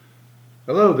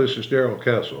Hello, this is Darrell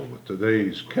Castle with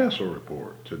today's Castle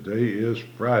Report. Today is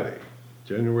Friday,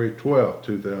 January 12th,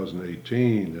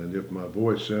 2018, and if my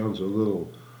voice sounds a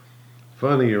little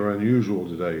funny or unusual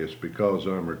today, it's because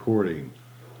I'm recording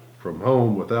from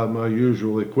home without my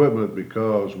usual equipment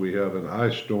because we have an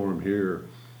ice storm here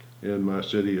in my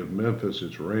city of Memphis.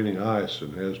 It's raining ice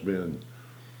and has been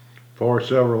for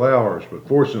several hours, but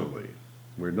fortunately,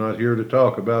 we're not here to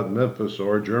talk about Memphis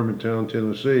or Germantown,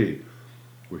 Tennessee.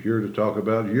 We're here to talk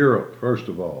about Europe, first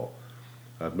of all.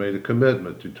 I've made a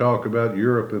commitment to talk about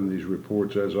Europe in these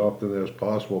reports as often as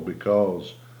possible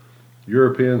because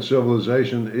European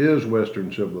civilization is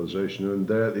Western civilization, and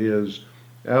that is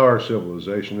our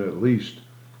civilization, at least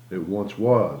it once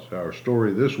was. Our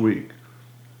story this week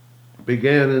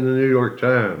began in the New York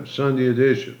Times, Sunday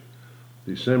edition,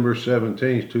 December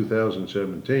 17th,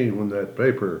 2017, when that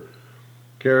paper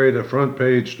carried a front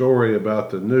page story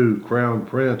about the new crown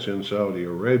prince in Saudi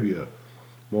Arabia,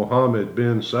 Mohammed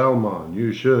bin Salman.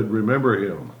 You should remember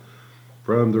him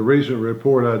from the recent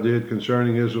report I did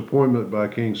concerning his appointment by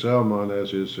King Salman as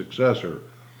his successor,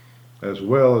 as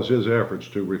well as his efforts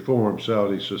to reform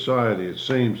Saudi society. It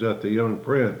seems that the young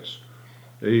prince,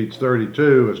 aged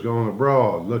 32, has gone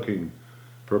abroad looking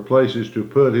for places to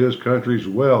put his country's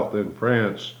wealth, and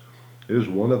France is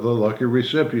one of the lucky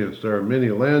recipients. There are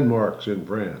many landmarks in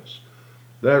France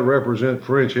that represent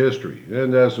French history,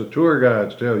 and as the tour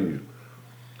guides tell you,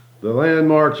 the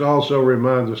landmarks also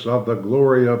remind us of the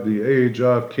glory of the age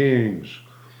of kings.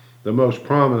 The most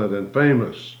prominent and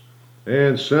famous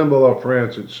and symbol of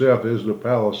France itself is the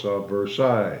Palace of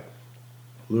Versailles.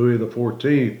 Louis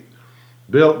XIV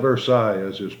built Versailles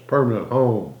as his permanent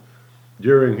home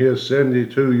during his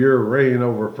 72-year reign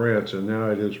over France, and now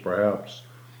it is perhaps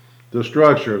the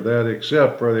structure that,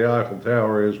 except for the Eiffel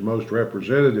Tower, is most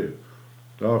representative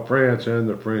of France and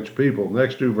the French people.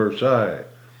 Next to Versailles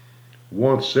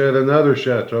once sat another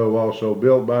chateau also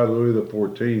built by Louis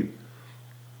XIV.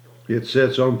 It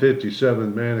sits on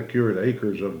 57 manicured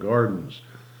acres of gardens.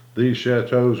 These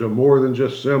chateaus are more than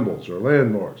just symbols or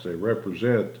landmarks. They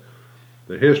represent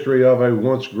the history of a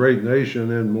once great nation,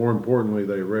 and more importantly,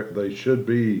 they should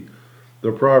be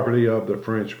the property of the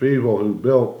French people who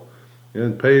built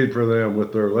and paid for them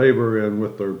with their labor and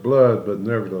with their blood. But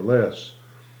nevertheless,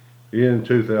 in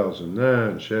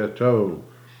 2009,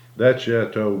 that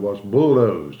chateau was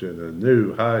bulldozed, and a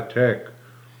new high-tech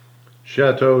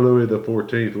Chateau Louis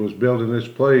XIV was built in its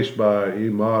place by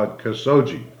Emad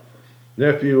Khashoggi,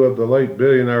 nephew of the late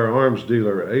billionaire arms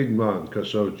dealer Adnan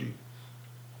Khashoggi.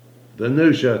 The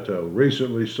new chateau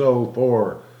recently sold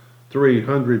for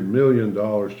 $300 million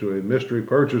to a mystery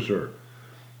purchaser,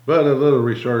 but a little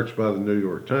research by the New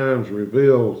York Times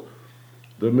revealed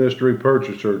the mystery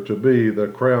purchaser to be the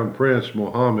Crown Prince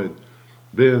Mohammed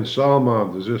bin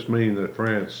Salman. Does this mean that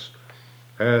France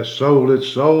has sold its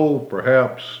soul?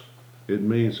 Perhaps it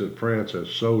means that France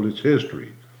has sold its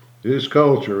history, its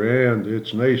culture, and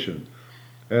its nation,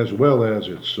 as well as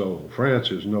its soul.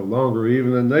 France is no longer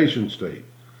even a nation state.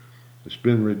 It's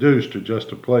been reduced to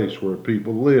just a place where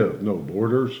people live, no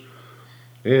borders.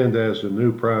 And as the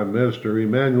new Prime Minister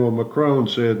Emmanuel Macron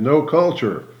said, no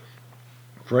culture.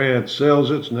 France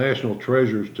sells its national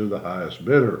treasures to the highest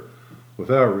bidder,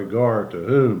 without regard to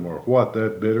whom or what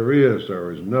that bidder is.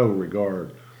 There is no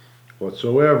regard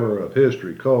whatsoever of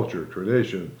history, culture,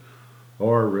 tradition,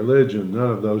 or religion.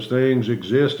 None of those things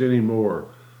exist anymore,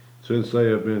 since they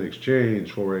have been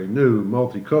exchanged for a new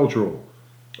multicultural,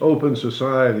 open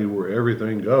society where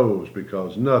everything goes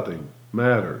because nothing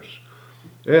matters.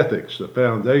 Ethics, the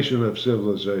foundation of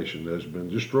civilization, has been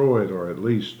destroyed or at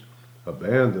least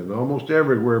abandoned almost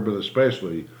everywhere, but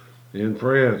especially in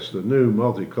France. The new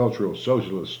multicultural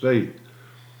socialist state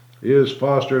is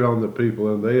fostered on the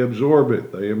people, and they absorb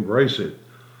it, they embrace it,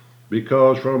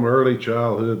 because from early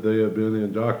childhood they have been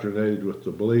indoctrinated with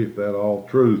the belief that all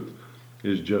truth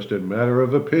is just a matter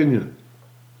of opinion,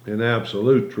 and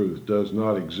absolute truth does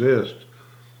not exist.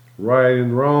 Right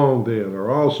and wrong, then,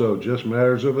 are also just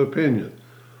matters of opinion,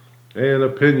 and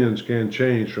opinions can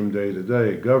change from day to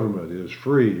day. Government is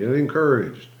free and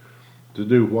encouraged to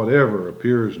do whatever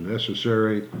appears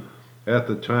necessary at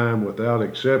the time without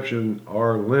exception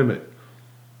or limit.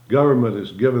 Government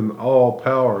is given all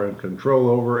power and control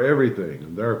over everything,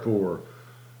 and therefore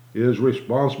is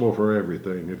responsible for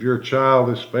everything. If your child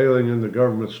is failing in the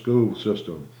government school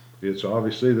system, it's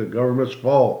obviously the government's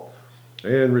fault,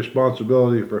 and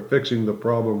responsibility for fixing the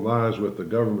problem lies with the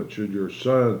government. Should your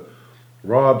son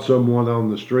rob someone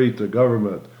on the street, the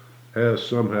government has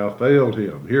somehow failed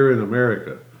him. Here in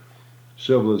America,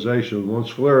 civilization once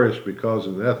flourished because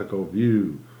an ethical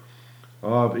view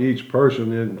of each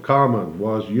person in common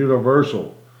was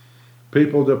universal.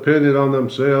 People depended on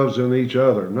themselves and each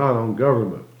other, not on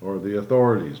government or the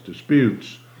authorities.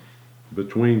 Disputes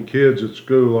between kids at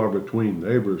school or between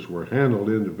neighbors were handled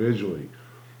individually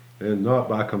and not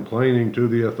by complaining to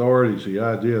the authorities. The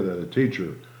idea that a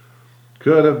teacher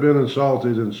could have been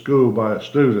assaulted in school by a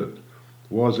student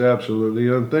was absolutely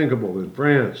unthinkable. In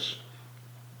France,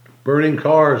 burning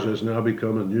cars has now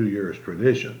become a New Year's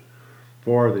tradition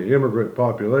for the immigrant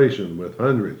population, with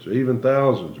hundreds, even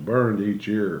thousands, burned each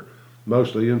year,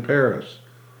 mostly in Paris.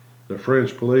 The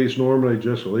French police normally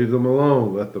just leave them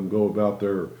alone, let them go about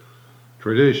their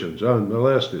traditions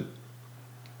unmolested.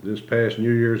 This past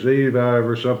New Year's Eve,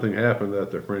 however, something happened that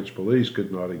the French police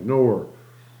could not ignore.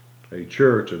 A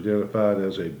church identified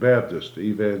as a Baptist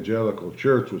evangelical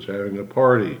church was having a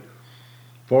party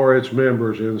for its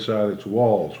members inside its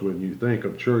walls. When you think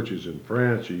of churches in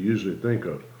France, you usually think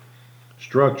of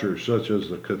structures such as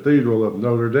the Cathedral of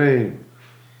Notre Dame.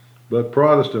 But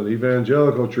Protestant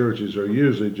evangelical churches are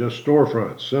usually just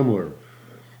storefronts, similar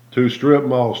to strip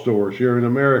mall stores here in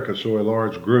America. So a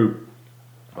large group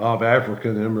of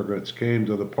African immigrants came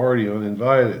to the party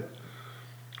uninvited.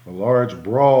 A large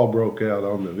brawl broke out.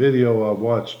 On the video I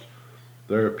watched,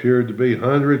 there appeared to be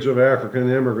hundreds of African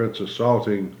immigrants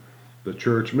assaulting the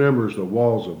church members. The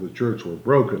walls of the church were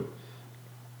broken,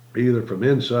 either from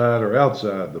inside or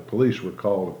outside. The police were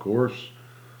called, of course.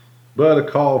 But a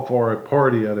call for a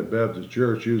party at a Baptist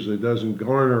church usually doesn't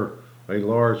garner a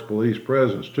large police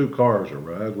presence. 2 cars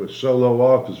arrived with solo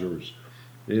officers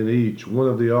in each. One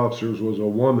of the officers was a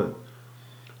woman.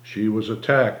 She was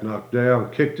attacked, knocked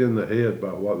down, kicked in the head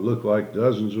by what looked like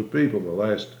dozens of people. The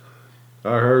last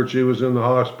I heard, she was in the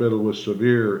hospital with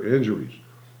severe injuries.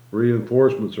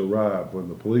 Reinforcements arrived. When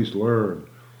the police learned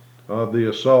of the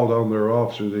assault on their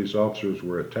officer, these officers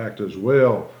were attacked as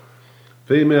well.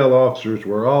 Female officers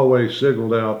were always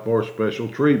signaled out for special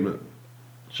treatment.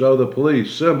 So the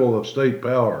police, symbol of state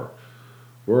power,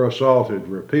 were assaulted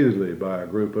repeatedly by a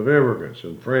group of immigrants.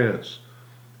 And France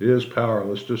is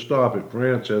powerless to stop it.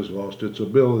 France has lost its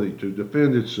ability to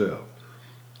defend itself,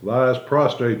 lies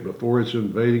prostrate before its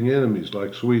invading enemies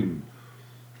like Sweden.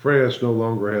 France no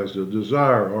longer has the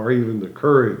desire or even the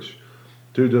courage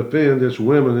to defend its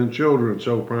women and children.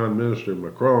 So Prime Minister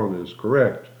Macron is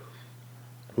correct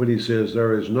when he says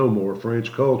there is no more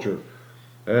French culture,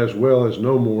 as well as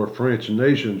no more French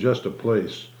nation, just a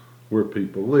place where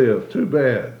people live. Too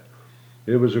bad.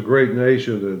 It was a great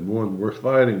nation and one worth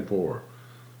fighting for.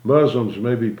 Muslims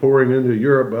may be pouring into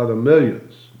Europe by the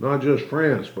millions, not just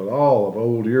France, but all of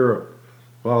old Europe,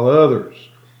 while others,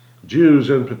 Jews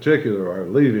in particular, are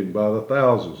leaving by the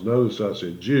thousands. Notice I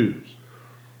said Jews,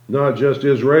 not just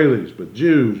Israelis, but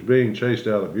Jews being chased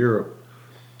out of Europe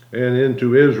and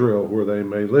into Israel, where they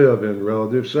may live in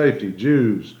relative safety.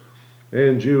 Jews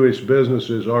and Jewish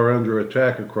businesses are under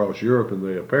attack across Europe, and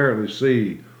they apparently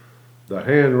see the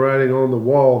handwriting on the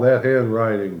wall. That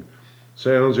handwriting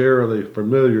sounds eerily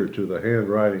familiar to the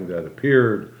handwriting that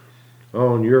appeared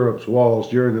on Europe's walls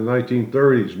during the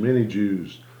 1930s. Many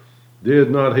Jews did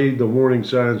not heed the warning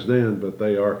signs then, but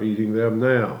they are heeding them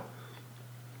now.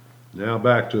 Now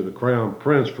back to the Crown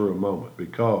Prince for a moment,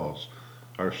 because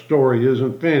our story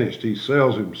isn't finished. He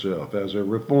sells himself as a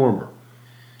reformer,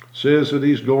 says that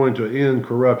he's going to end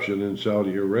corruption in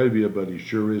Saudi Arabia, but he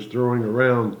sure is throwing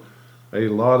around a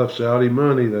lot of Saudi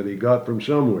money that he got from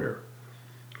somewhere.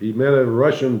 He met a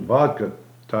Russian vodka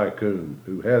tycoon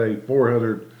who had a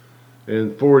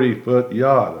 440-foot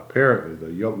yacht, apparently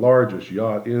the largest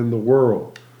yacht in the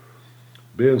world.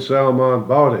 Bin Salman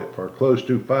bought it for close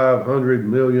to $500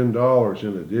 million.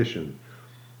 In addition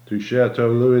to Chateau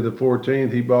Louis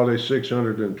XIV, he bought a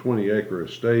 620-acre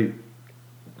estate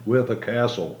with a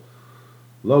castle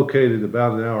located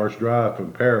about an hour's drive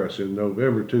from Paris. In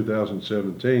November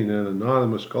 2017, an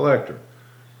anonymous collector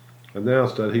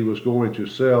announced that he was going to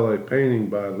sell a painting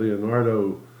by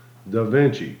Leonardo da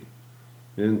Vinci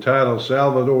entitled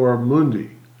Salvator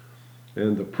Mundi,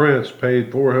 and the prince paid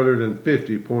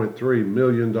 $450.3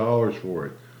 million for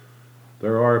it.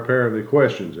 There are apparently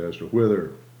questions as to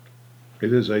whether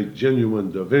it is a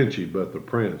genuine Da Vinci, but the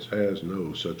prince has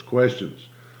no such questions.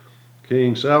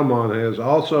 King Salman has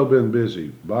also been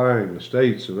busy buying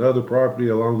estates and other property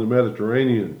along the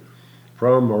Mediterranean,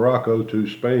 from Morocco to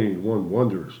Spain. One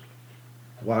wonders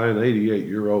why an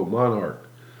 88-year-old monarch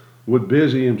would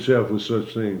busy himself with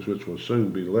such things, which will soon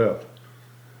be left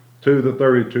to the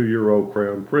 32-year-old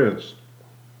crown prince.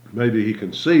 Maybe he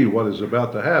can see what is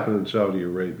about to happen in Saudi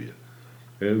Arabia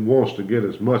and wants to get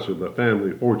as much of the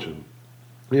family fortune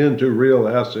into real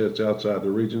assets outside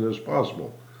the region as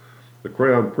possible. The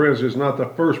crown prince is not the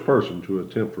first person to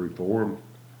attempt reform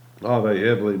of a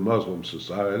heavily Muslim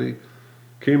society.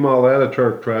 Kemal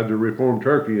Ataturk tried to reform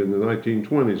Turkey in the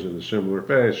 1920s in a similar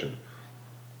fashion.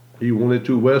 He wanted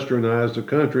to westernize the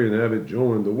country and have it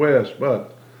join the West,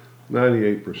 but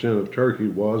 98% of Turkey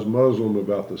was Muslim,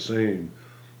 about the same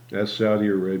as Saudi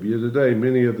Arabia today.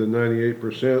 Many of the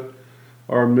 98%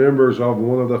 are members of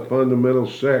one of the fundamental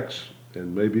sects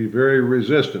and may be very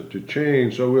resistant to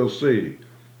change, so we'll see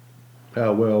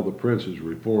how well the prince's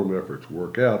reform efforts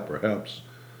work out. Perhaps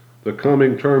the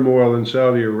coming turmoil in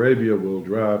Saudi Arabia will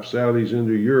drive Saudis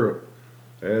into Europe,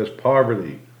 as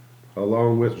poverty,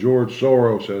 along with George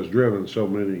Soros, has driven so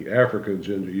many Africans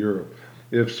into Europe.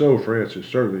 If so, France is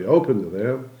certainly open to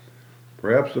them.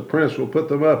 Perhaps the prince will put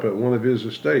them up at one of his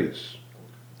estates.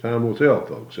 Time will tell,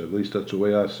 folks. At least that's the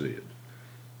way I see it.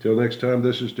 Till next time,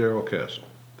 this is Darrell Castle.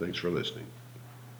 Thanks for listening.